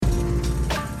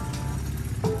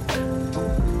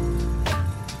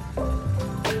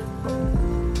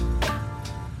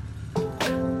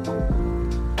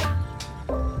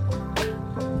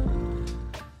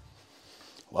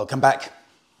Welcome back.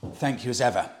 Thank you as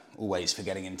ever, always, for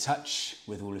getting in touch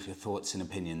with all of your thoughts and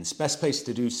opinions. Best place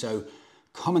to do so,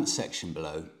 comment section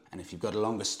below. And if you've got a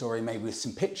longer story, maybe with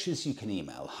some pictures, you can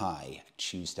email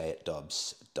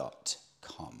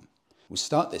hi@tuesday@dobbs.com. We'll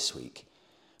start this week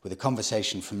with a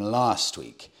conversation from last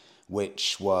week,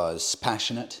 which was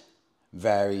passionate,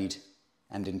 varied,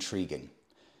 and intriguing.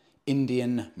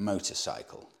 Indian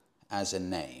motorcycle as a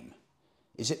name.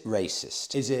 Is it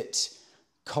racist? Is it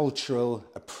cultural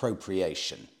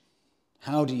appropriation?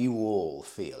 How do you all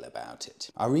feel about it?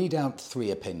 I'll read out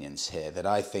 3 opinions here that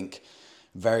I think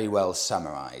very well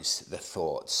summarize the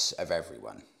thoughts of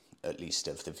everyone, at least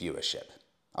of the viewership.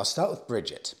 I'll start with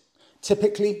Bridget.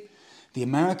 Typically, the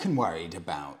American worried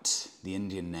about the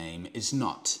Indian name is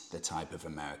not the type of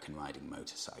American riding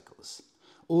motorcycles.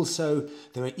 Also,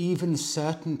 there are even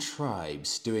certain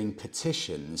tribes doing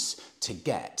petitions to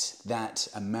get that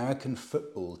American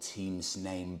football team's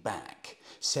name back,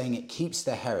 saying it keeps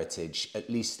their heritage at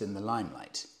least in the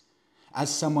limelight. As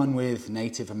someone with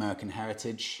Native American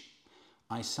heritage,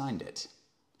 I signed it.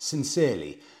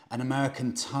 Sincerely, an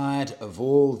American tired of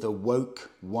all the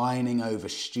woke whining over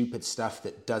stupid stuff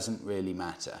that doesn't really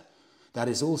matter. That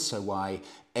is also why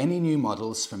any new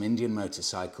models from Indian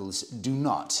motorcycles do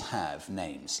not have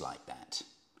names like that.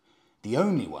 The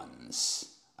only ones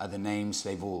are the names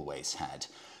they've always had.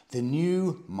 The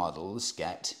new models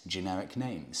get generic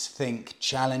names. Think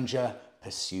Challenger,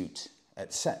 Pursuit,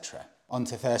 etc. On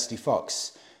to Thirsty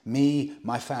Fox. Me,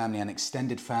 my family and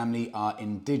extended family are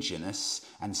indigenous,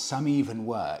 and some even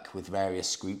work with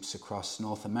various groups across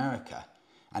North America.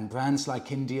 And brands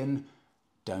like Indian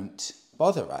don't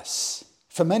bother us.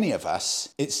 For many of us,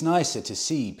 it's nicer to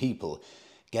see people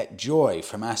get joy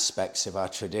from aspects of our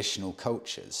traditional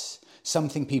cultures,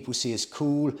 something people see as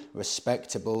cool,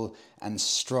 respectable, and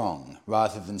strong,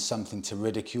 rather than something to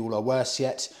ridicule or, worse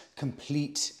yet,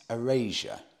 complete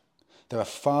erasure. There are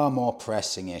far more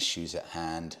pressing issues at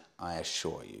hand, I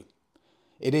assure you.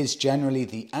 It is generally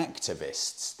the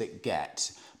activists that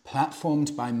get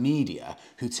platformed by media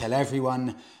who tell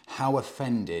everyone how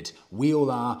offended we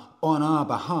all are on our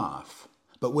behalf,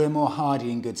 but we're more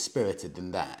hardy and good-spirited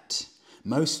than that.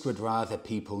 Most would rather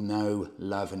people know,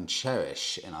 love and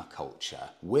cherish in our culture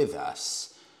with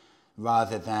us,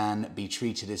 rather than be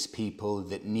treated as people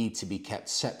that need to be kept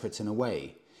separate and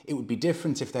away. It would be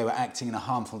different if they were acting in a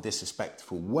harmful,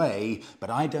 disrespectful way, but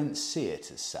I don't see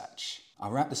it as such. I'll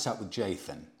wrap this up with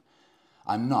Jathan.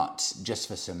 I'm not, just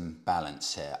for some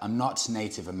balance here, I'm not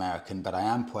Native American, but I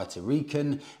am Puerto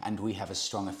Rican, and we have a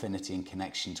strong affinity and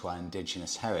connection to our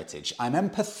indigenous heritage. I'm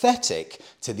empathetic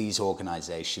to these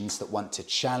organisations that want to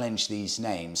challenge these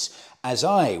names, as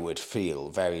I would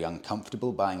feel very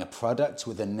uncomfortable buying a product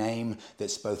with a name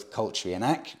that's both culturally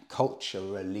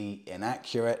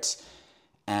inaccurate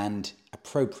and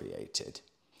appropriated.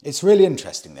 It's really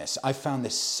interesting, this. I found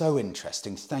this so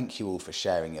interesting. Thank you all for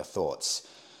sharing your thoughts.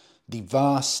 The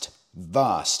vast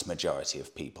majority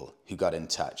of people who got in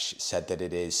touch said that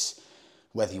it is,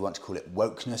 whether you want to call it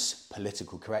wokeness,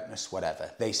 political correctness,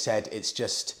 whatever, they said it's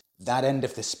just that end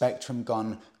of the spectrum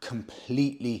gone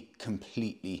completely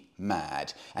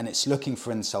mad, and it's looking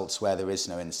for insults where there is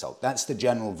no insult. That's the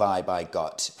general vibe I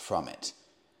got from it.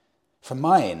 From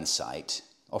my insight,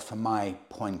 or from my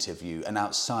point of view, an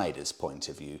outsider's point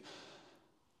of view,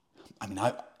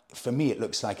 for me, it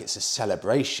looks like it's a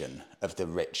celebration of the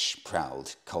rich,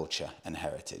 proud culture and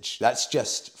heritage. That's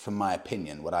just, from my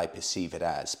opinion, what I perceive it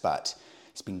as, but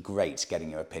it's been great getting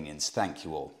your opinions. Thank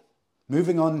you all.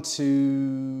 Moving on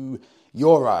to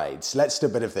your rides. Let's do a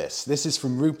bit of this. This is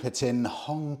from Rupert in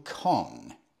Hong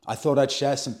Kong. I thought I'd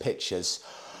share some pictures.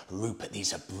 Rupert,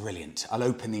 these are brilliant. I'll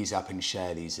open these up and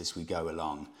share these as we go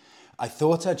along. I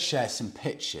thought I'd share some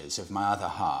pictures of my other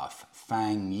half,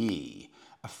 Fang Yi,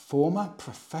 a former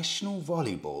professional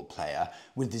volleyball player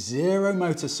with 0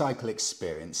 motorcycle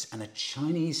experience and a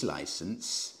Chinese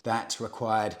license that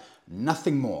required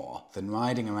nothing more than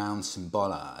riding around some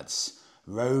bollards,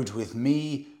 rode with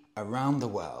me around the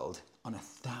world on a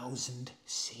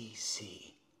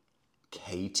 1000cc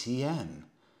KTM.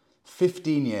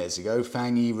 15 years ago,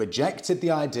 Fang Yi rejected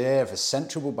the idea of a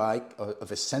sensible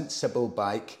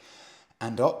bike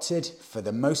and opted for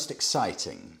the most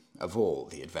exciting of all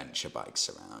the adventure bikes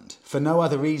around, for no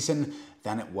other reason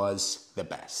than it was the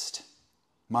best.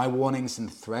 My warnings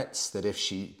and threats that if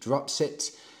she drops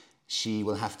it, she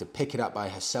will have to pick it up by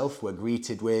herself were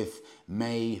greeted with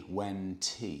 "May when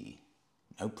tea."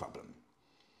 No problem.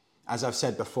 As I've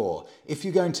said before, if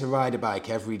you're going to ride a bike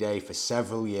every day for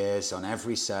several years on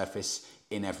every surface,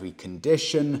 in every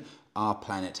condition our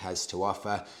planet has to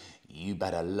offer, you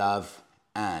better love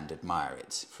and admire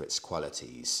it for its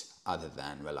qualities. other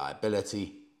than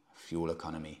reliability, fuel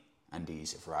economy, and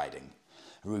ease of riding.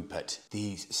 Rupert,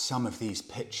 some of these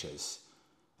pictures,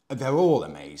 they're all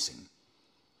amazing.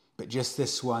 But just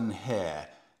this one here,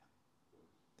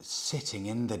 sitting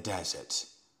in the desert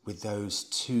with those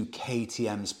 2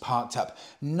 KTMs parked up,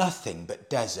 nothing but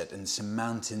desert and some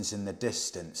mountains in the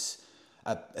distance.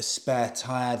 A spare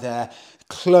tyre there,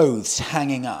 clothes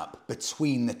hanging up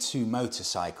between the 2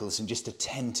 motorcycles and just a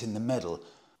tent in the middle.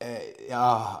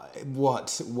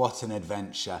 What an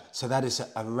adventure. So that is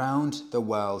a round the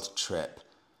world trip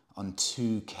on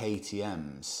 2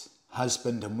 KTMs.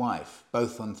 Husband and wife,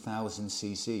 both on 1000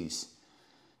 cc's.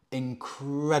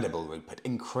 Incredible, Rupert,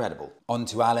 incredible. On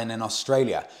to Alan in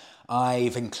Australia.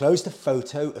 I've enclosed a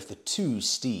photo of the 2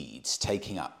 steeds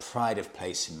taking up pride of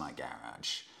place in my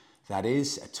garage. That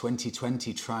is a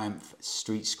 2020 Triumph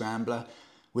Street Scrambler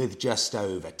with just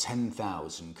over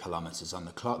 10,000 kilometres on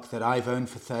the clock that I've owned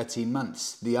for 13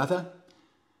 months. The other,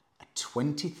 a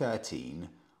 2013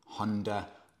 Honda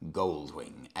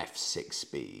Goldwing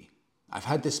F6B. I've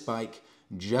had this bike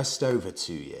just over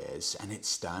 2 years and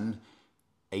it's done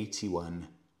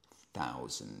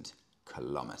 81,000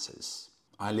 kilometres.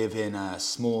 I live in a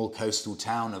small coastal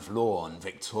town of Lorne,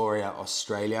 Victoria,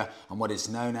 Australia, on what is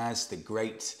known as the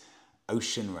Great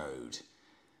Ocean Road.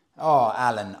 Oh,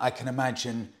 Alan, I can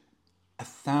imagine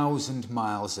 1,000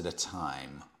 miles at a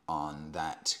time on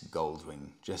that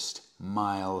Goldwing, just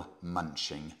mile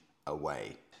munching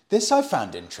away. This I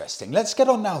found interesting. Let's get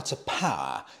on now to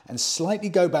power and slightly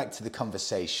go back to the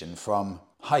conversation from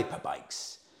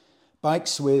hyperbikes.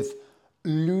 Bikes with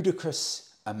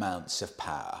ludicrous amounts of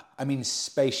power. I mean,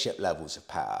 spaceship levels of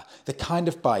power. The kind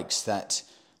of bikes that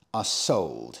are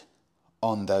sold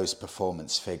on those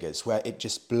performance figures where it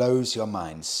just blows your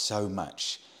mind so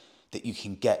much that you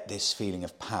can get this feeling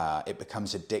of power. It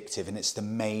becomes addictive and it's the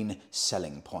main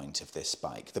selling point of this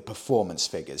bike, the performance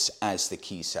figures as the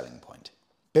key selling point.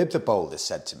 Bib the Boulder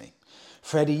said to me,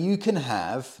 Freddie, you can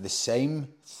have the same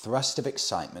thrust of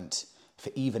excitement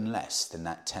for even less than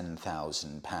that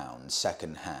 £10,000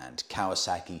 second-hand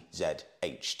Kawasaki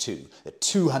ZH2, the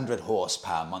 200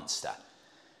 horsepower monster.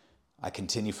 I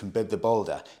continue from Bib the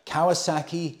Boulder.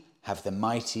 Kawasaki have the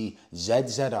mighty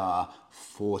ZZR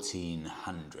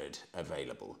 1400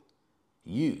 available.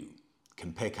 You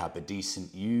can pick up a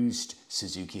decent used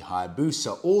Suzuki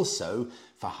Hayabusa also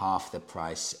for half the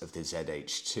price of the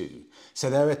ZH2.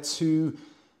 So there are 2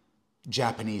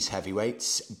 Japanese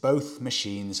heavyweights, both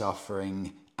machines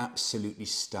offering absolutely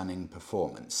stunning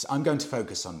performance. I'm going to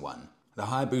focus on one. The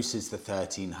Hayabusa is the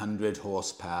 1300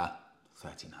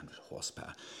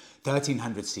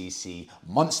 cc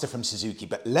monster from Suzuki,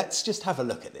 but let's just have a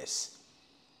look at this.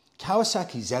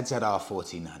 Kawasaki ZZR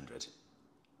 1400.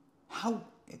 How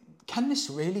can this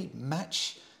really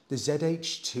match the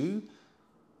ZH2?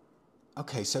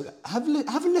 Okay, so have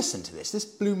a listen to this. This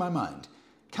blew my mind.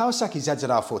 Kawasaki ZZR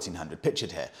 1400,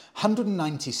 pictured here,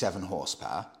 197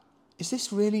 horsepower. Is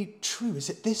this really true? Is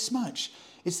it this much?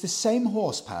 It's the same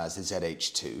horsepower as the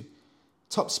ZH2,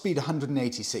 top speed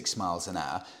 186 miles an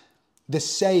hour, the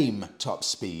same top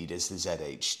speed as the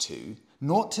ZH2,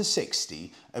 0 to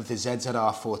 60 of the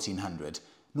ZZR 1400,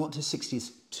 0 to 60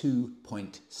 is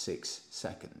 2.6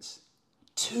 seconds.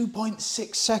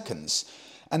 2.6 seconds.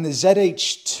 And the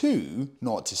ZH2,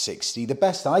 0 to 60, the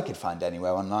best I could find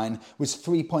anywhere online, was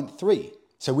 3.3.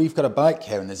 So we've got a bike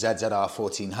here in the ZZR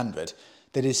 1400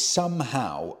 that is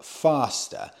somehow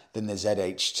faster than the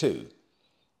ZH2.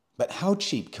 But how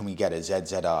cheap can we get a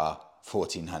ZZR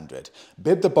 1400?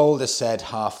 Bib the Boulder said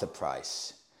half the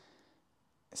price.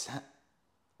 Is that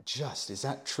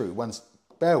true?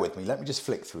 Bear with me, let me just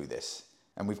flick through this.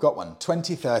 And we've got one,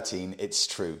 2013, it's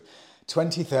true.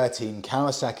 2013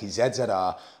 Kawasaki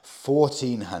ZZR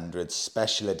 1400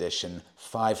 Special Edition,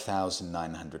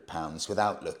 £5,900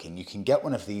 without looking. You can get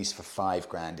one of these for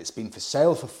 £5,000. It's been for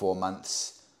sale for 4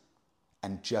 months.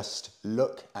 And just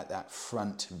look at that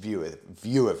front view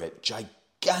of it.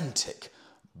 Gigantic,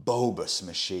 bulbous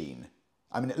machine.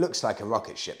 I mean, it looks like a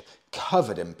rocket ship,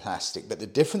 covered in plastic. But the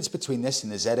difference between this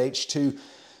and the ZH2,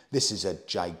 this is a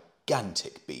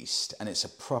gigantic beast. And it's a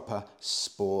proper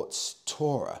sports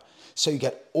tourer. So you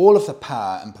get all of the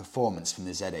power and performance from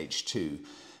the ZH2,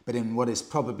 but in what is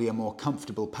probably a more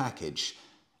comfortable package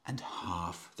and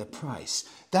half the price.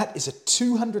 That is a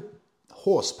 200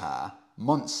 horsepower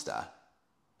monster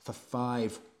for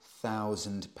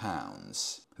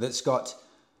 £5,000. That's got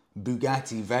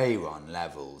Bugatti Veyron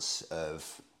levels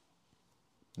of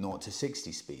 0 to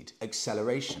 60 speed,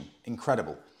 acceleration,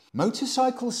 incredible.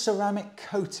 Motorcycle ceramic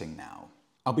coating now.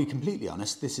 I'll be completely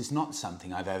honest, this is not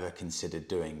something I've ever considered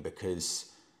doing because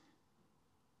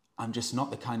I'm just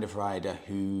not the kind of rider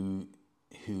who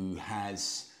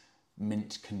has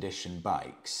mint condition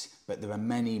bikes, but there are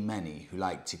many who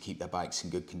like to keep their bikes in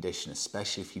good condition,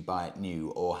 especially if you buy it new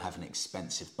or have an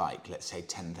expensive bike, let's say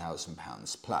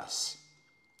 £10,000 plus.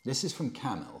 This is from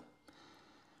Camel.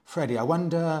 Freddie, I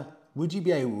wonder, would you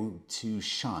be able to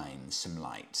shine some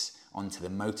light onto the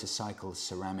motorcycle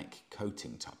ceramic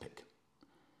coating topic?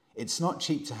 It's not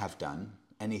cheap to have done,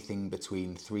 anything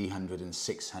between £300 and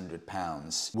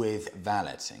 £600 with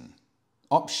valeting.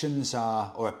 Options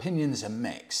are, or opinions are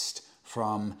mixed,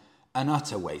 from an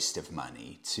utter waste of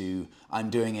money to I'm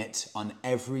doing it on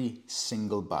every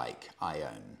single bike I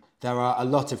own. There are a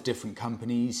lot of different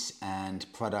companies and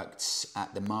products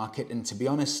at the market, and to be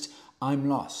honest, I'm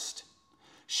lost.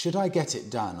 Should I get it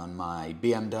done on my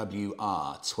BMW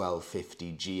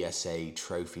R1250 GSA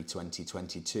Trophy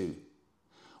 2022?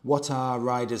 What are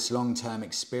riders' long-term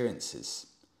experiences?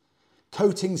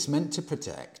 Coating's meant to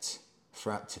protect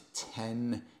for up to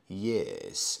 10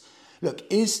 years. Look,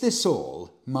 is this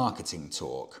all marketing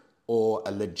talk or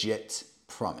a legit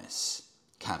promise?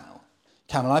 Camel,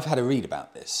 I've had a read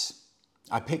about this.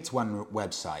 I picked one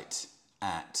website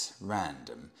at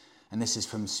random, and this is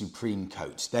from Supreme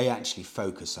Coat. They actually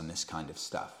focus on this kind of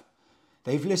stuff.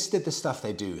 They've listed the stuff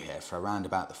they do here for around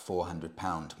about the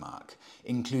 £400 mark,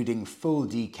 including full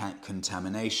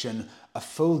decontamination, a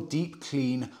full deep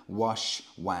clean, wash,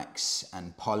 wax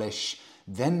and polish.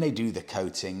 Then they do the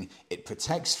coating. It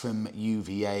protects from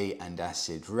UVA and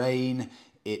acid rain.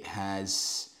 It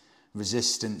has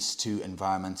resistance to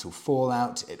environmental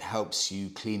fallout. It helps you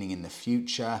cleaning in the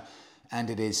future. And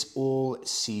it is all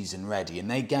season ready.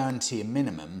 And they guarantee a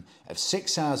minimum of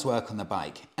 6 hours work on the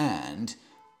bike and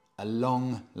a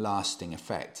long-lasting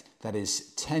effect. That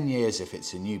is 10 years if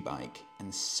it's a new bike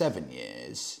and 7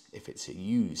 years if it's a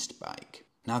used bike.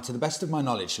 Now, to the best of my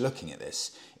knowledge, looking at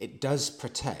this, it does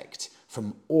protect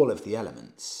from all of the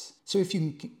elements. So if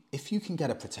you can get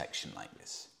a protection like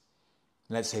this,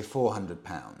 let's say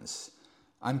 £400,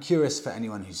 I'm curious for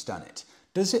anyone who's done it,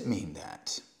 does it mean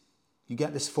that you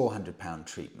get this £400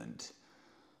 treatment,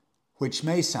 which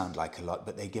may sound like a lot,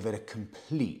 but they give it a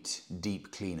complete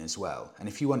deep clean as well. And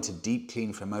if you want a deep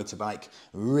clean for a motorbike,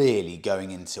 really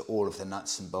going into all of the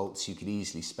nuts and bolts, you could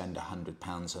easily spend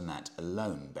 £100 on that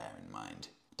alone, bear in mind.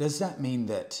 Does that mean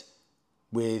that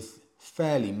with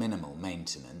fairly minimal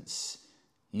maintenance,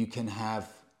 you can have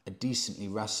a decently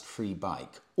rust-free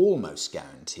bike, almost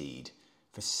guaranteed,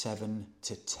 for 7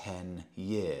 to 10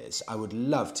 years? I would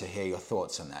love to hear your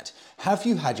thoughts on that. Have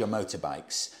you had your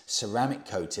motorbikes ceramic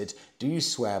coated? Do you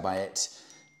swear by it?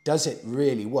 Does it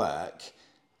really work?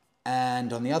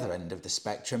 And on the other end of the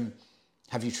spectrum,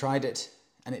 have you tried it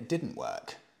and it didn't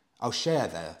work? I'll share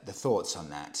the thoughts on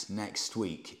that next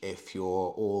week if you're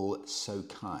all so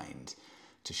kind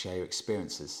to share your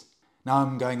experiences. Now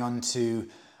I'm going on to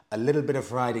a little bit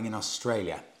of riding in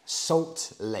Australia.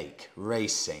 Salt Lake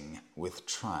racing with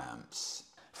Triumphs.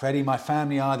 Freddie, my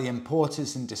family are the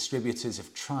importers and distributors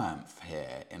of Triumph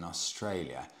here in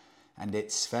Australia, and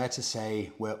it's fair to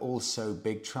say we're also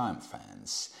big Triumph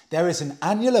fans. There is an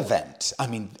annual event. I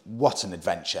mean, what an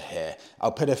adventure here.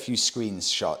 I'll put a few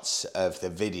screenshots of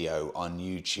the video on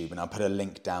YouTube and I'll put a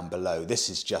link down below. This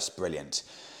is just brilliant.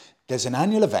 There's an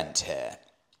annual event here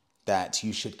that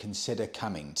you should consider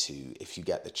coming to if you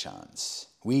get the chance.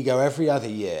 We go every other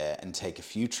year and take a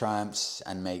few Triumphs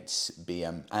and a mate's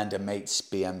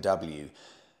BMW.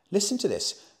 Listen to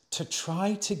this, to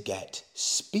try to get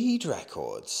speed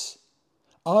records.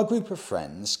 Our group of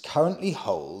friends currently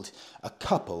hold a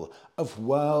couple of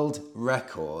world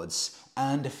records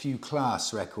and a few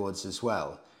class records as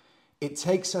well. It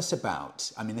takes us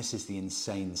about, this is the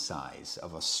insane size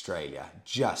of Australia,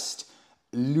 just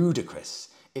ludicrous.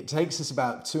 It takes us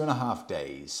about 2.5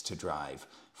 days to drive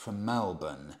from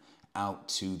Melbourne out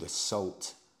to the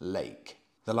Salt Lake.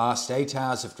 The last 8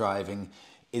 hours of driving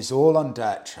is all on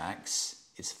dirt tracks.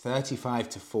 It's 35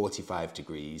 to 45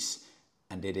 degrees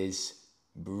and it is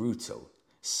brutal.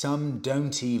 Some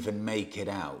don't even make it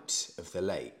out of the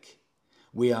lake.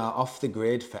 We are off the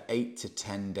grid for 8 to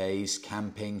 10 days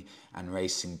camping and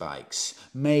racing bikes.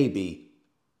 Maybe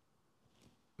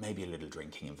a little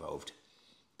drinking involved.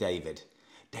 David,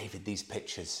 these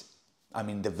pictures,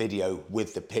 the video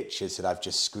with the pictures that I've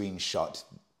just screenshot.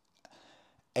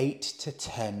 8 to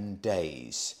 10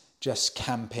 days just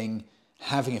camping,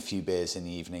 having a few beers in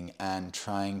the evening and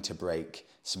trying to break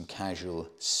some casual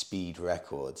speed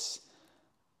records.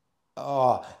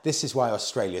 Oh, this is why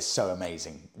Australia is so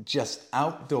amazing. Just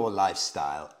outdoor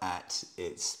lifestyle at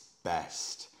its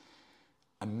best.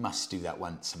 I must do that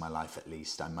once in my life at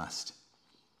least, I must.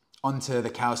 Onto the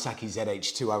Kawasaki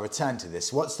ZH2, I'll return to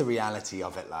this. What's the reality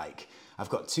of it like? I've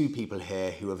got two people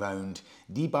here who have owned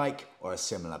the bike or a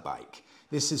similar bike.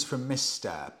 This is from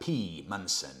Mr. P.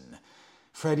 Munson.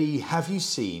 Freddie, have you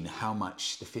seen how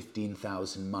much the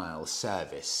 15,000 mile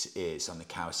service is on the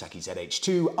Kawasaki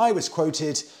ZH2? I was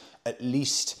quoted at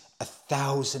least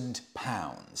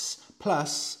 £1,000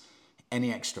 plus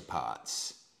any extra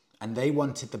parts. And they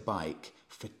wanted the bike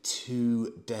for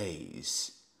 2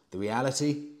 days. The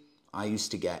reality? I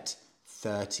used to get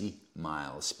 30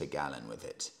 miles per gallon with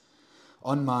it.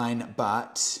 On mine,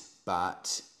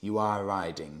 but you are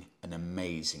riding an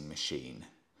amazing machine.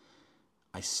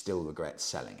 I still regret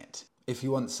selling it. If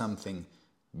you want something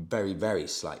very, very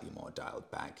slightly more dialed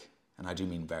back, and I do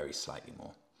mean very slightly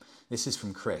more, this is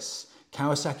from Chris.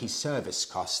 Kawasaki service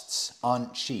costs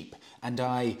aren't cheap, and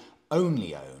I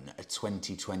only own a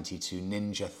 2022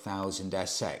 Ninja 1000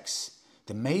 SX.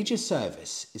 The major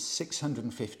service is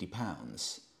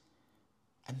 £650,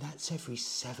 and that's every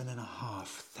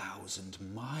 7,500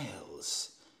 miles.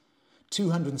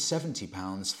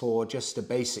 £270 for just a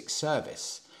basic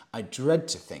service. I dread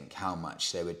to think how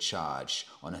much they would charge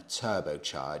on a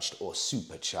turbocharged or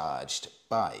supercharged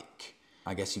bike.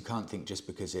 I guess you can't think just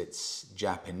because it's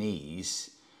Japanese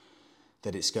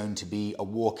that it's going to be a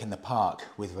walk in the park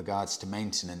with regards to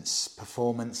maintenance.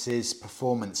 Performance is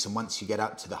performance, and once you get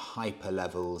up to the hyper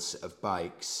levels of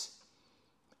bikes,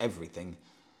 everything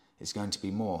is going to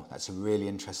be more. That's a really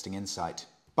interesting insight.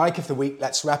 Bike of the week,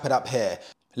 let's wrap it up here.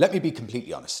 Let me be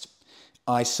completely honest.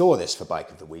 I saw this for Bike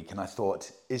of the Week and I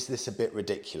thought, is this a bit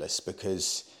ridiculous?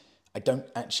 Because I don't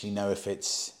actually know if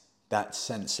it's that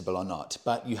sensible or not,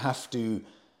 but you have to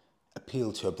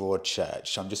appeal to a broad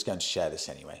church. So I'm just going to share this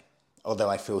anyway, although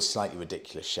I feel slightly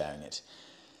ridiculous sharing it.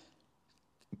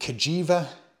 Kajiva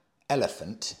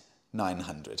Elephant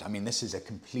 900. I mean, this is a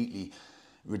completely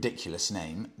ridiculous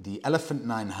name. The Elephant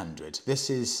 900. This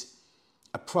is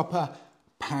a proper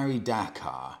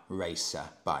Paris-Dakar racer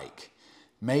bike,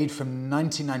 made from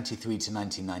 1993 to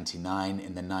 1999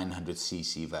 in the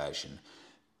 900cc version.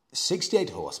 68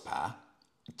 horsepower,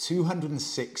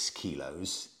 206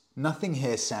 kilos. Nothing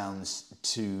here sounds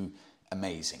too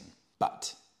amazing,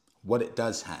 but what it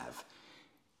does have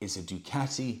is a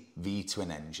Ducati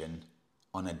V-twin engine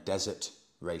on a Desert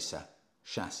Racer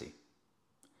chassis.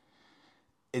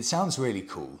 It sounds really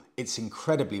cool. It's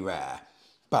incredibly rare,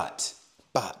 but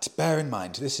bear in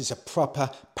mind, this is a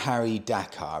proper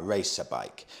Paris-Dakar racer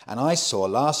bike. And I saw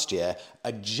last year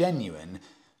a genuine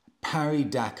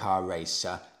Paris-Dakar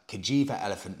racer, Kajiva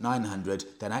Elephant 900,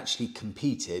 that actually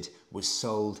competed, was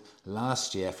sold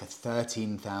last year for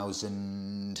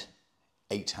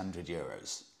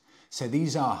 €13,800. So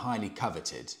these are highly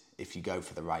coveted if you go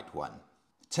for the right one.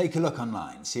 Take a look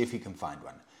online, see if you can find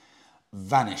one.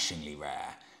 Vanishingly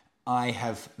rare. I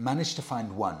have managed to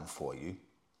find one for you,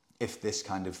 if this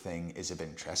kind of thing is of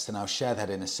interest, and I'll share that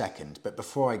in a second. But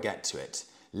before I get to it,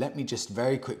 let me just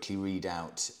very quickly read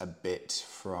out a bit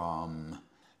from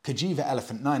Kajiva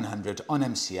Elephant 900 on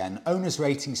MCN. Owner's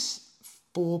rating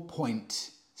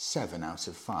 4.7 out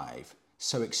of 5,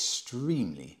 so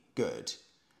extremely good.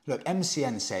 Look,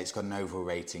 MCN say it's got an overall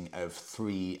rating of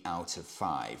 3 out of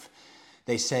 5.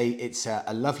 They say it's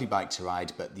a lovely bike to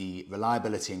ride, but the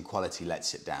reliability and quality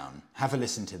lets it down. Have a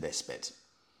listen to this bit.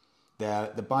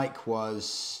 The bike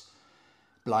was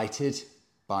blighted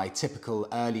by typical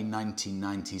early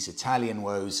 1990s Italian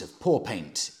woes of poor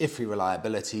paint, iffy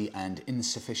reliability, and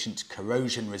insufficient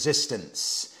corrosion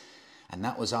resistance. And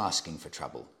that was asking for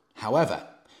trouble. However,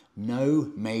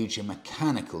 no major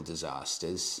mechanical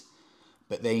disasters,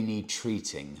 but they need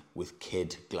treating with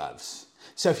kid gloves.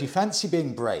 So if you fancy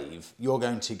being brave, you're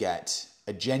going to get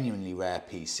a genuinely rare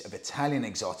piece of Italian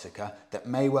exotica that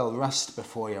may well rust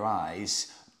before your eyes,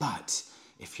 but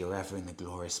if you're ever in the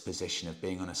glorious position of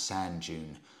being on a sand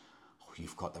dune,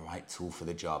 you've got the right tool for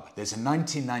the job. There's a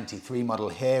 1993 model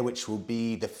here, which will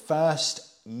be the first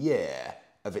year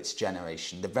of its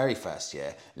generation, the very first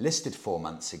year, listed 4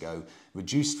 months ago,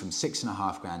 reduced from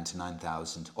 $6,500 to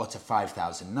 $9,000 or to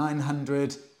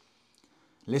 $5,900.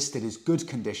 Listed as good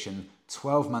condition,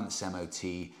 12 months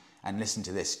MOT, and listen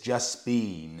to this, just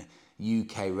been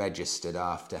UK registered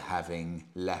after having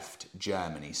left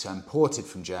Germany. So imported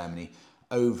from Germany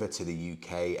over to the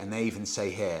UK, and they even say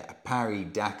here, a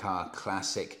Paris-Dakar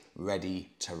classic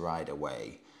ready to ride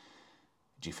away.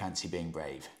 Do you fancy being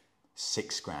brave?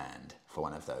 $6,000 for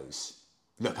one of those.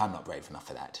 Look, I'm not brave enough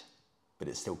for that, but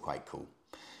it's still quite cool.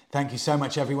 Thank you so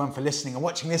much everyone for listening and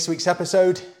watching this week's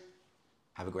episode.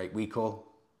 Have a great week all.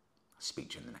 I'll speak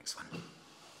to you in the next one.